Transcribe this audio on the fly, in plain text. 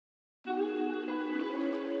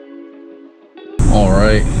All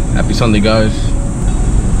right, happy Sunday, guys. It's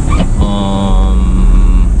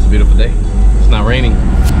a beautiful day. It's not raining.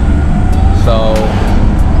 So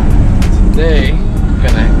today I'm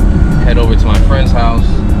gonna head over to my friend's house.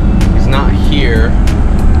 He's not here,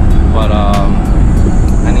 but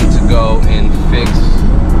I need to go and fix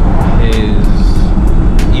his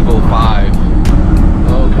Evo V.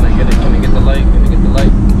 Oh, can I get it? Can I get the light? Can I get the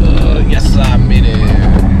light? Yes, I made it.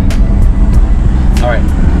 All right,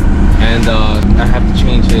 and I have to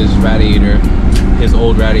change his radiator, his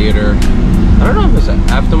old radiator. I don't know if it's an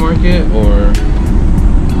aftermarket or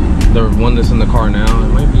the one that's in the car now. It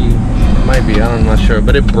might be. I'm not sure,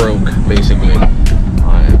 but it broke basically.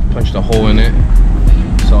 I punched a hole in it,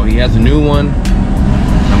 so he has a new one.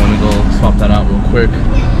 I'm gonna go swap that out real quick.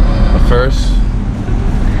 But first,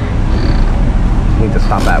 I need to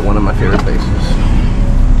stop at one of my favorite places.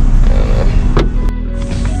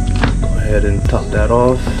 Go ahead and top that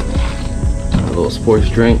off. A little sports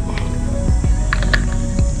drink.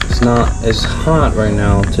 It's not as hot right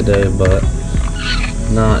now today, but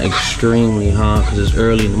not extremely hot because it's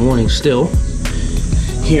early in the morning still.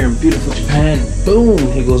 Here in beautiful Japan. Boom!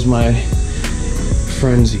 Here goes my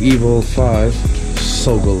friend's Evo V.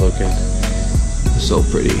 So good looking. So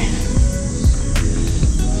pretty.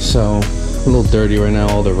 So a little dirty right now,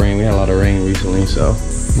 all the rain. We had a lot of rain recently, so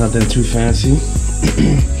nothing too fancy.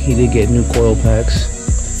 He did get new coil packs.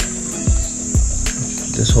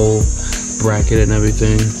 This whole bracket and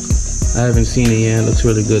everything. I haven't seen it yet. It looks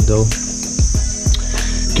really good though.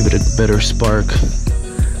 Give it a better spark.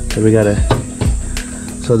 So we gotta.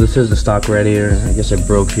 So this is the stock radiator. I guess it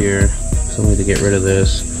broke here, so we need to get rid of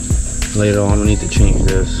this. Later on, we need to change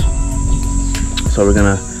this. So we're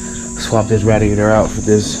gonna swap this radiator out for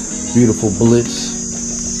this beautiful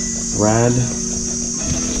Blitz Rad.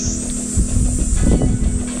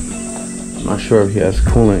 I'm not sure if he has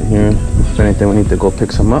coolant here. If anything, we need to go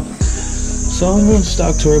pick some up. So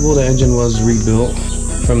stock turbo, the engine was rebuilt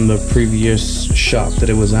from the previous shop that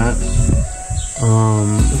it was at.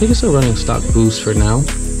 I think it's a running stock boost for now.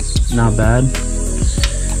 Not bad.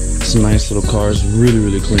 It's a nice little car. It's really,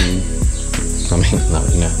 really clean. I mean, not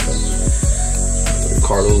right now, but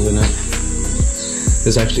Carlos in it.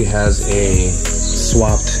 This actually has a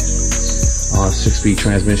swapped 6-speed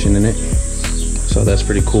transmission in it, so that's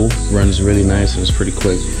pretty cool. Runs really nice and it's pretty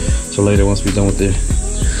quick. So later, once we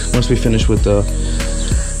finish with the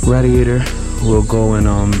radiator, we'll go and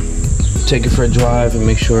take it for a drive and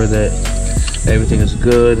make sure that everything is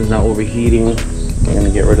good, it's not overheating. I'm gonna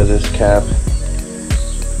get rid of this cap.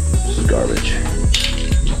 This is garbage.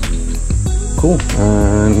 Cool,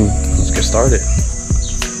 and let's get started.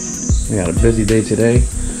 We got a busy day today,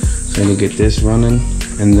 so I need to get this running,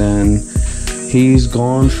 and then he's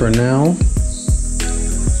gone for now.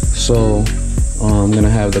 So I'm gonna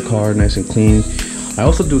have the car nice and clean. I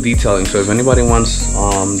also do detailing, so if anybody wants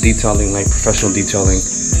detailing, like professional detailing,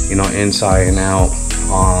 you know, inside and out,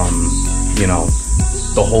 you know,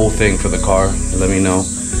 the whole thing for the car, let me know.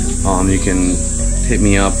 You can hit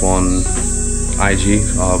me up on IG,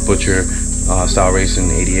 Butcher Style Racing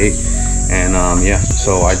 88, and yeah,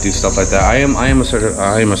 so I do stuff like that. I am a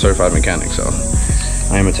certified mechanic, so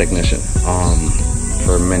I am a technician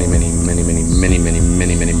for many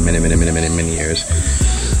years.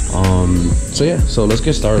 So yeah, so let's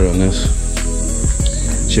get started on this.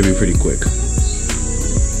 Should be pretty quick.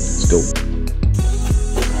 Let's go.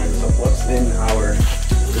 Alright, so what's in our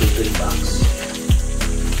little bitty box?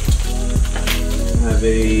 I have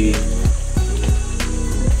a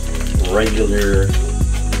regular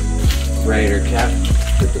radiator cap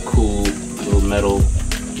with the cool little metal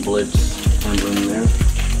Blitz emblem there.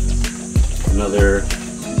 Another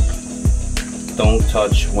don't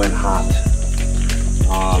touch when hot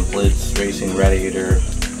Blitz Racing radiator.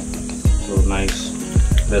 Little nice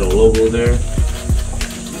metal logo there.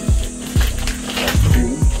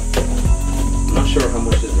 I'm not sure how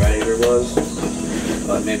much this radiator was,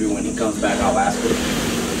 but maybe when he comes back I'll ask him.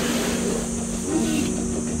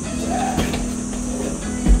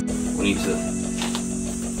 We need to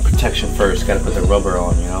protection first. Gotta put the rubber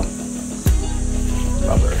on, you know.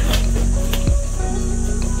 Rubber.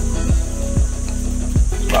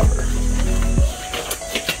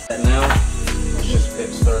 And now let's just get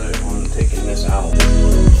started on taking this out.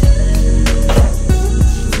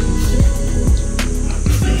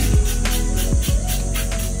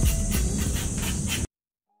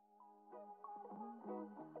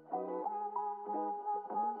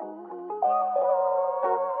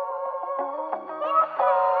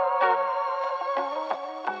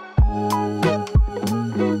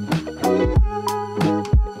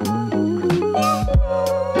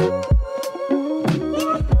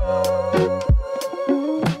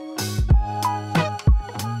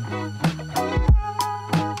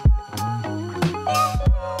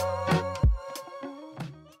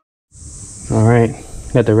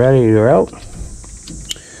 Got the radiator out.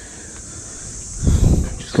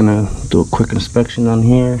 Just gonna do a quick inspection on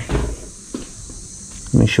here.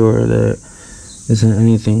 Make sure that isn't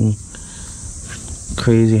anything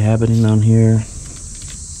crazy happening down here.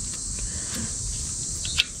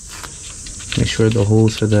 Make sure the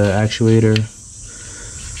holes for the actuator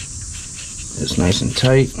is nice and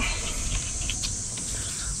tight.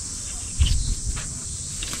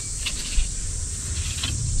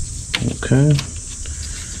 Okay.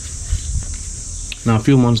 Now a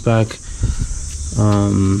few months back,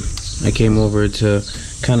 I came over to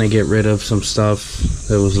kind of get rid of some stuff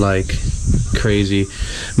that was like crazy.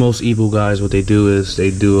 Most Evo guys, what they do is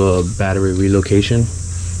they do a battery relocation,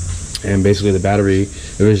 and basically the battery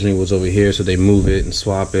originally was over here, so they move it and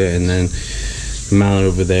swap it and then mount it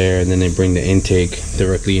over there, and then they bring the intake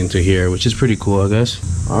directly into here, which is pretty cool, I guess.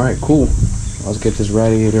 All right, cool. Let's get this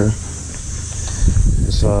radiator.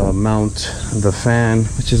 Let's mount the fan,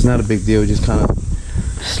 which is not a big deal. Just kind of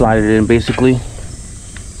slide it in, basically.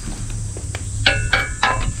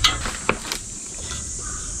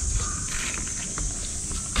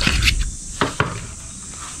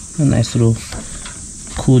 A nice little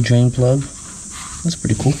cool drain plug. That's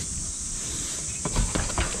pretty cool.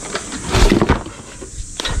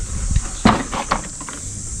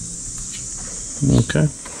 Okay,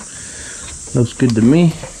 looks good to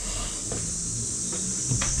me.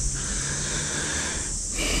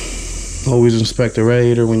 Always inspect the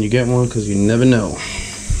radiator when you get one, because you never know.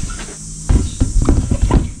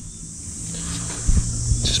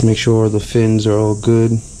 Just make sure the fins are all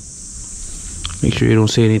good. Make sure you don't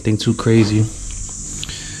say anything too crazy.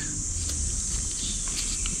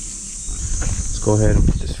 Let's go ahead and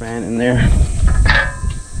put this fan in there.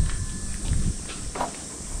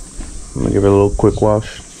 I'm gonna give it a little quick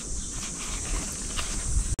wash.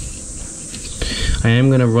 I am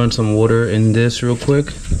gonna run some water in this real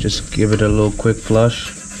quick. Just give it a little quick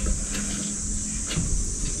flush.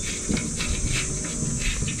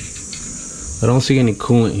 I don't see any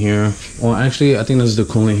coolant here. Well, actually, I think this is the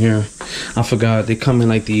coolant here. I forgot, they come in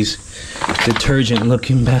like these detergent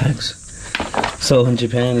looking bags. So in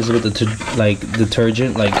Japan, is with the like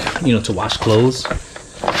detergent, like, you know, to wash clothes.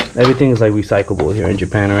 Everything is like recyclable here in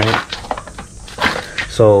Japan, right?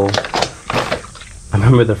 So I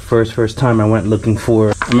remember the first time I went looking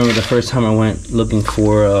for coolant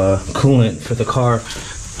for the car.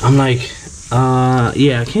 I'm like,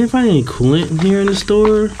 yeah, I can't find any coolant here in the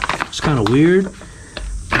store. It's kind of weird.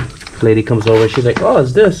 Lady comes over, she's like, oh,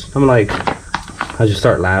 it's this. I'm like, I just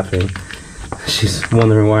start laughing. She's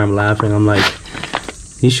wondering why I'm laughing. I'm like,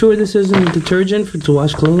 you sure this isn't detergent to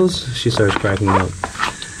wash clothes? She starts cracking up.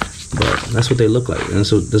 But that's what they look like, and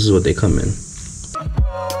so this is what they come in.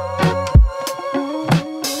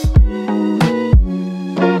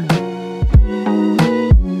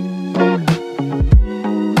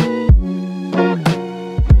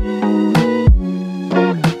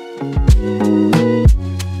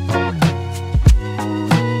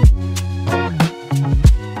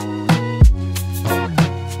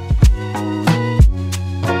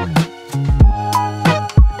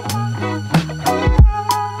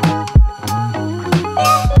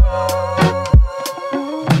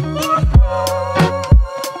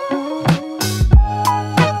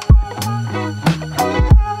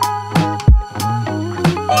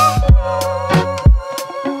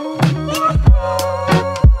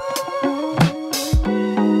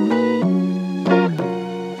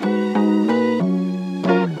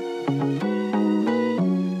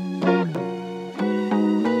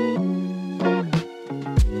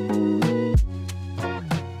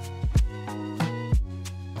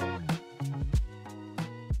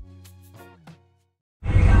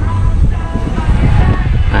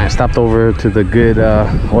 Stopped over to the good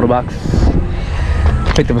auto box,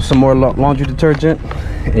 picked up some more laundry detergent,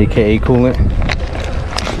 aka coolant.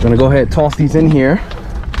 Gonna go ahead and toss these in here,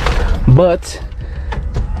 but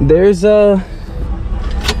there's a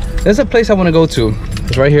place I want to go to.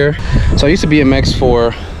 It's right here. So I used to BMX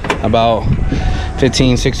for about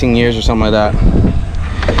 15-16 years or something like that,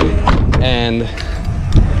 and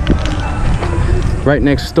right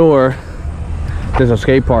next door there's a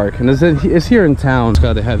skate park, and it's here in town.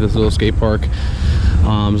 They have this little skate park.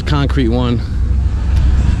 It's a concrete one.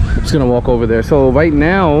 Just gonna walk over there. So right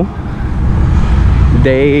now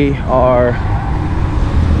they are,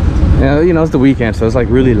 you know, it's the weekend, so it's like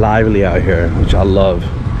really lively out here, which I love.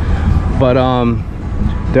 But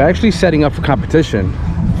they're actually setting up for competition,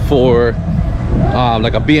 for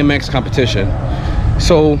like a BMX competition.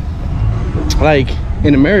 So like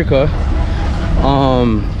in America,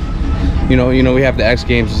 you know, we have the X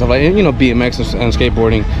Games and stuff like, you know, BMX and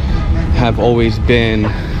skateboarding have always been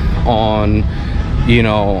on, you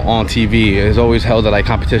know, on TV. It's always held at like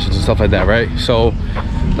competitions and stuff like that, right? So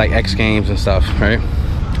like X Games and stuff, right?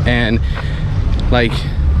 And like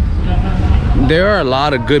there are a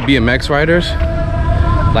lot of good BMX riders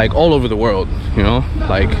like all over the world, you know,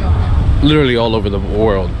 like literally all over the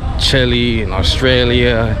world. Chile and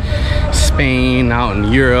Australia, Spain, out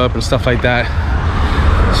in Europe and stuff like that.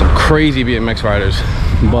 Some crazy BMX riders.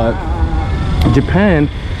 But Japan,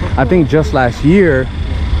 I think just last year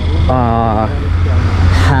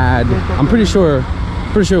had, I'm pretty sure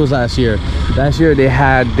it was last year they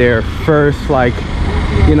had their first, like,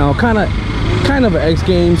 you know, kind of X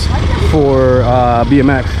Games for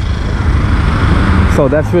BMX. So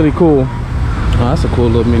that's really cool. Oh, that's a cool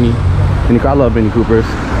little mini car. I love Mini Coopers.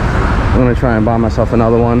 I'm gonna try and buy myself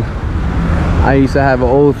another one. I used to have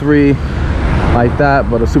an 03 like that,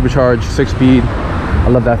 but a supercharged 6-speed. I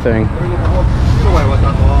love that thing.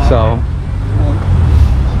 So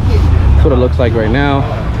that's what it looks like right now.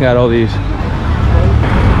 Got all these.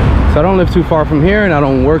 So I don't live too far from here, and I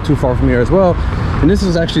don't work too far from here as well. And this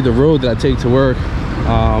is actually the road that I take to work,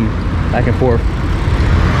 back and forth.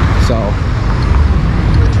 So,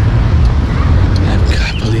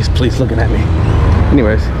 God, police looking at me.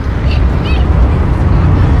 Anyways,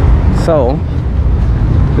 so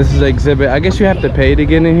this is the exhibit. I guess you have to pay to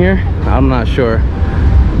get in here. I'm not sure,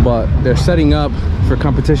 but they're setting up for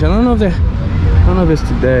competition. I don't know if it's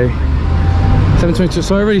today. 7/22.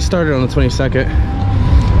 So I already started on the 22nd.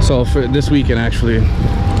 So for this weekend, actually.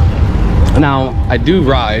 Now I do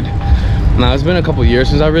ride. Now it's been a couple years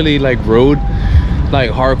since I really like rode like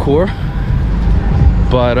hardcore,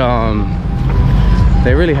 but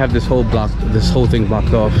they really have this whole thing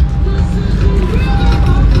blocked off.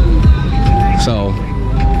 So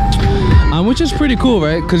which is pretty cool,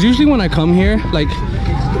 right? Because usually when I come here, like,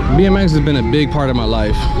 BMX has been a big part of my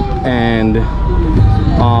life, and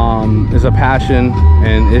it's a passion,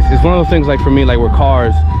 and it's one of those things, like for me, like with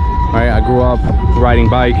cars, right? I grew up riding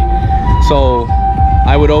bike, so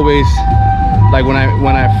I would always, like, when I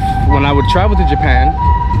would travel to Japan,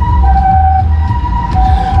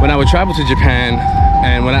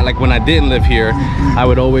 and when I didn't live here, I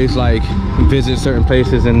would always like visit certain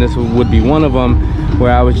places, and this would be one of them,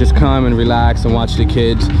 where I would just come and relax and watch the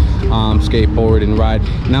kids skateboard and ride.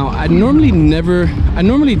 Now I normally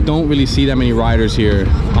don't really see that many riders here,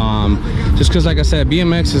 just because, like I said,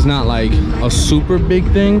 BMX is not like a super big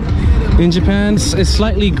thing in Japan. It's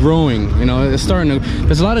slightly growing, you know. It's starting to,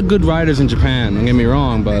 there's a lot of good riders in Japan, don't get me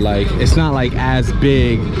wrong, but like it's not like as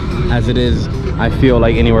big as it is, I feel,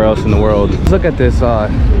 like anywhere else in the world. Let's look at this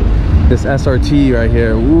this SRT right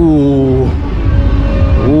here. Ooh.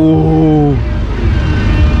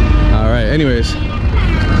 All right, anyways,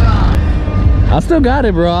 I still got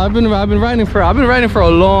it, bro. I've been riding for a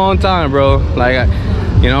long time, bro. Like,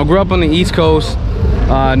 you know, I grew up on the East Coast,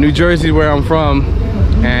 New Jersey, where I'm from,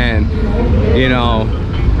 and you know,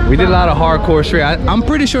 we did a lot of hardcore street. I'm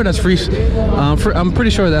pretty sure that's free. I'm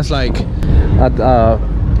pretty sure that's like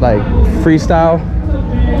freestyle,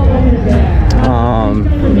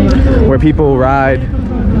 where people ride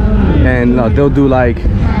and they'll do like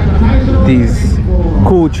these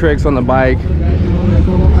cool tricks on the bike.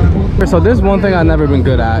 So there's one thing I've never been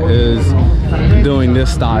good at, is doing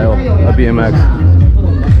this style of BMX.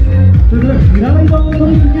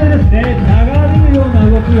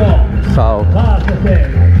 So,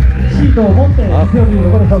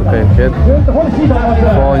 okay, kid.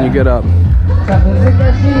 Fall and you get up.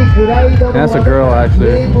 That's a girl,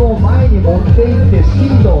 actually.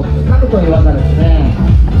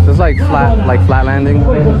 It's like flat landing,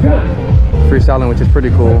 freestyling, which is pretty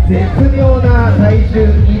cool.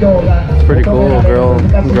 It's pretty cool.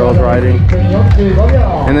 Girls riding.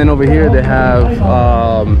 And then over here they have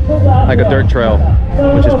like a dirt trail,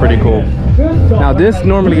 which is pretty cool. Now this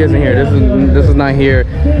normally isn't here. This is not here.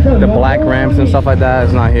 The black ramps and stuff like that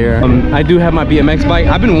is not here. I do have my BMX bike.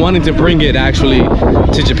 I've been wanting to bring it actually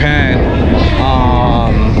to Japan,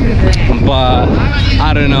 but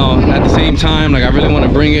I don't know. At the same time, like, I really want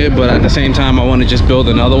to bring it, but at the same time I want to just build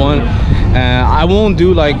another one. I won't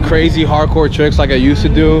do like crazy hardcore tricks like I used to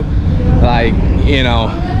do, like, you know,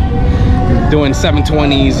 doing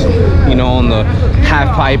 720s, you know, on the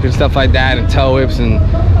half pipe and stuff like that, and tail whips, and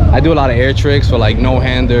I do a lot of air tricks for like no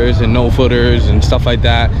handers and no footers and stuff like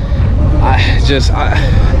that.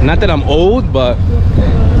 Not that I'm old, but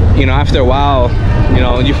you know, after a while, you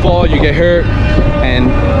know, you fall, you get hurt,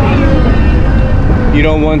 and you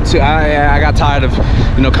don't want to. I got tired of,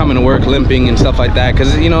 you know, coming to work limping and stuff like that,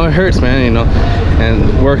 because, you know, it hurts, man, you know,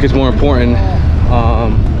 and work is more important.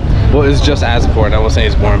 Well, it's just as important. I won't say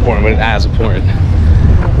it's more important, but it's as important.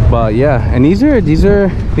 But yeah, and these are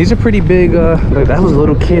pretty big. Look, that was a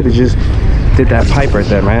little kid that just did that pipe right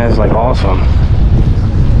there, man. It's like awesome.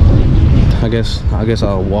 I guess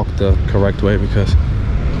I'll walk the correct way because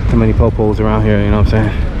too many popos around here, you know what I'm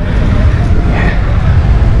saying? Yeah.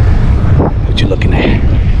 What you looking at?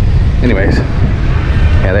 Anyways,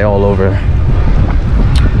 yeah, they all over.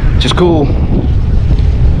 Just cool.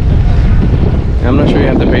 I'm not sure you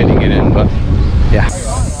have to pay to get in, but yeah.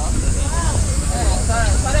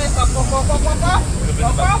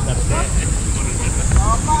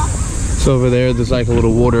 So over there's like a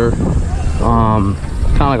little water, kind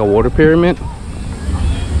of like a water pyramid.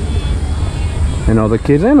 You know, the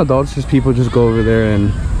kids and adults, just people just go over there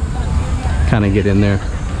and kind of get in there,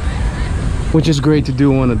 which is great to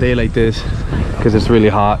do on a day like this because it's really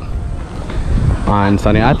hot on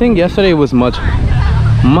sunny. I think yesterday was much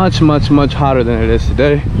hotter than it is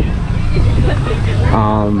today.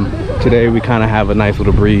 Today we kind of have a nice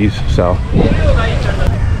little breeze. So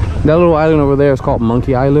that little island over there is called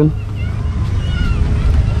Monkey Island.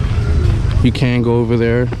 You can go over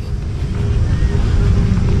there,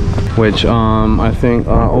 which I think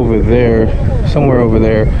over there, somewhere over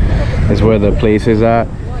there is where the place is at,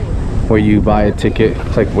 where you buy a ticket.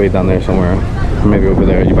 It's like way down there somewhere, maybe over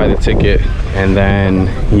there. You buy the ticket and then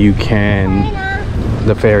you can,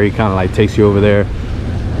 the ferry kind of like takes you over there.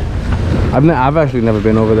 I've actually never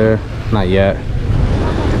been over there, not yet.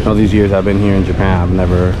 All these years I've been here in Japan, I've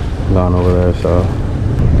never gone over there. So,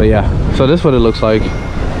 but yeah, so this is what it looks like.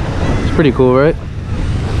 It's pretty cool, right?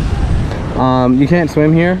 You can't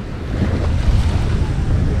swim here.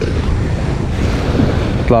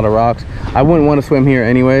 It's a lot of rocks. I wouldn't want to swim here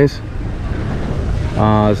anyways.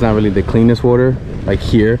 It's not really the cleanest water like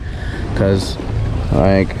here, because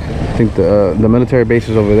like I think the military base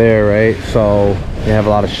is over there, right? So they have a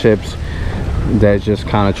lot of ships that just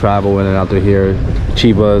kind of travel in and out through here.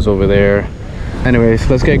 Chiba is over there. Anyways,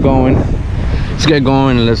 let's get going. Let's get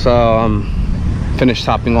going and let's finish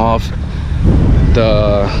topping off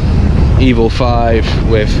the Evo V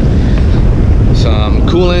with some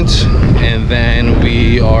coolant, and then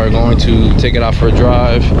we are going to take it out for a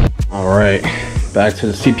drive. All right, back to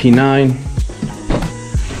the CP9.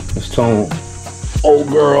 Let's turn old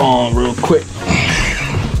girl on real quick.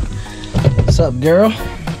 What's up, girl?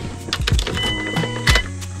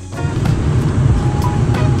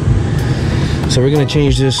 So we're gonna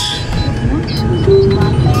change this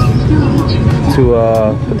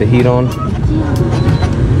to put the heat on.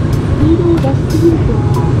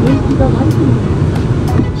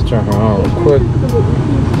 Let's turn her on real quick.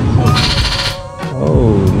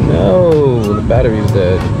 Oh no, the battery's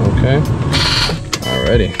dead. Okay.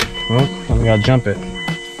 Alrighty. Well, we gotta jump it.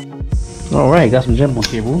 Alright, got some jumbo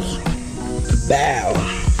cables. Bow.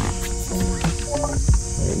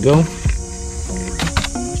 There we go.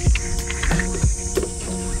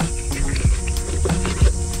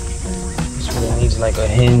 This really needs like a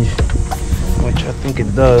hinge, which I think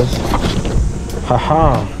it does.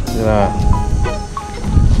 Haha, look at that.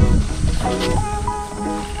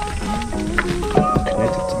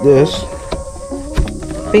 Connect it to this.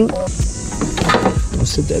 Bing. I'll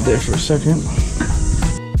sit that there for a second.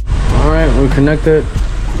 All right, we're connected.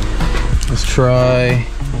 Let's try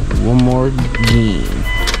one more game.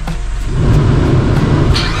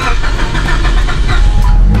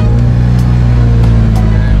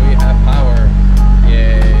 And we have power.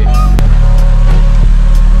 Yay.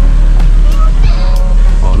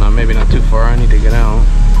 Oh, no, maybe not too far. I need to get out.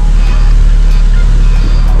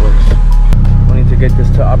 We need to get this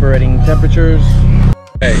to operating temperatures.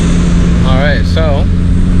 Okay. All right, so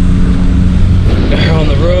we're on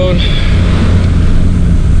the road.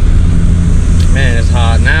 Man, it's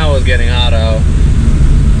hot. Now it's getting hot out.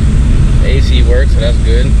 The AC works, so that's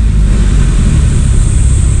good.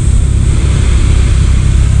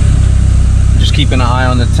 Just keeping an eye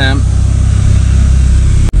on the temp.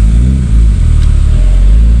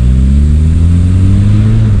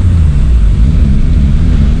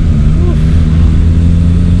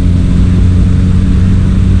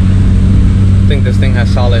 I think this thing has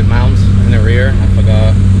solid mounts in the rear. I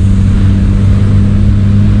forgot.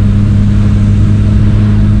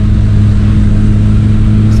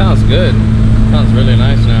 Sounds good. Sounds really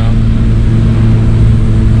nice now.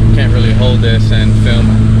 Can't really hold this and film.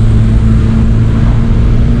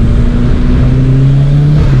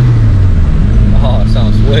 Oh, it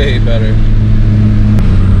sounds way better.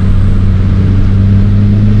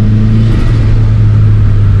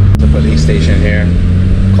 The police station here.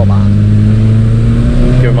 Come on.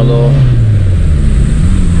 Give him a little.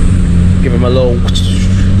 Give him a little.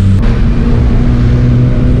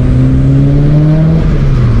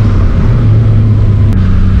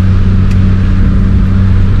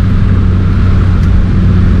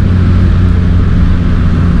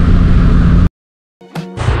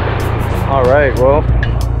 right, well,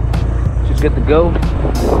 she's good to go.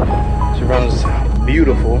 She runs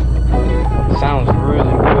beautiful. Sounds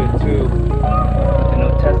really good too. A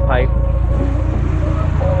new test pipe.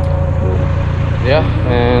 Yeah,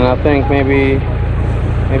 and I think maybe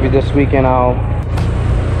this weekend I'll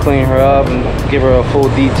clean her up and give her a full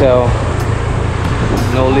detail.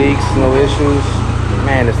 No leaks, no issues.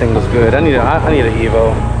 Man, this thing looks good. I need an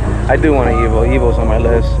Evo. I do want an Evo. Evo's on my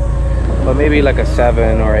list, but maybe like a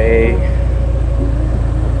 7 or 8.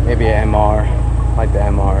 Maybe an MR, like the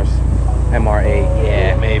MRs. MR8,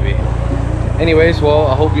 yeah, maybe. Anyways, well,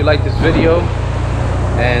 I hope you like this video.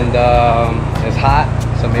 And it's hot,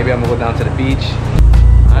 so maybe I'm gonna go down to the beach.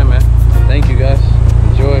 All right, man. Thank you, guys.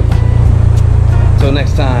 Enjoy. Until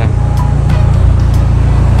next time.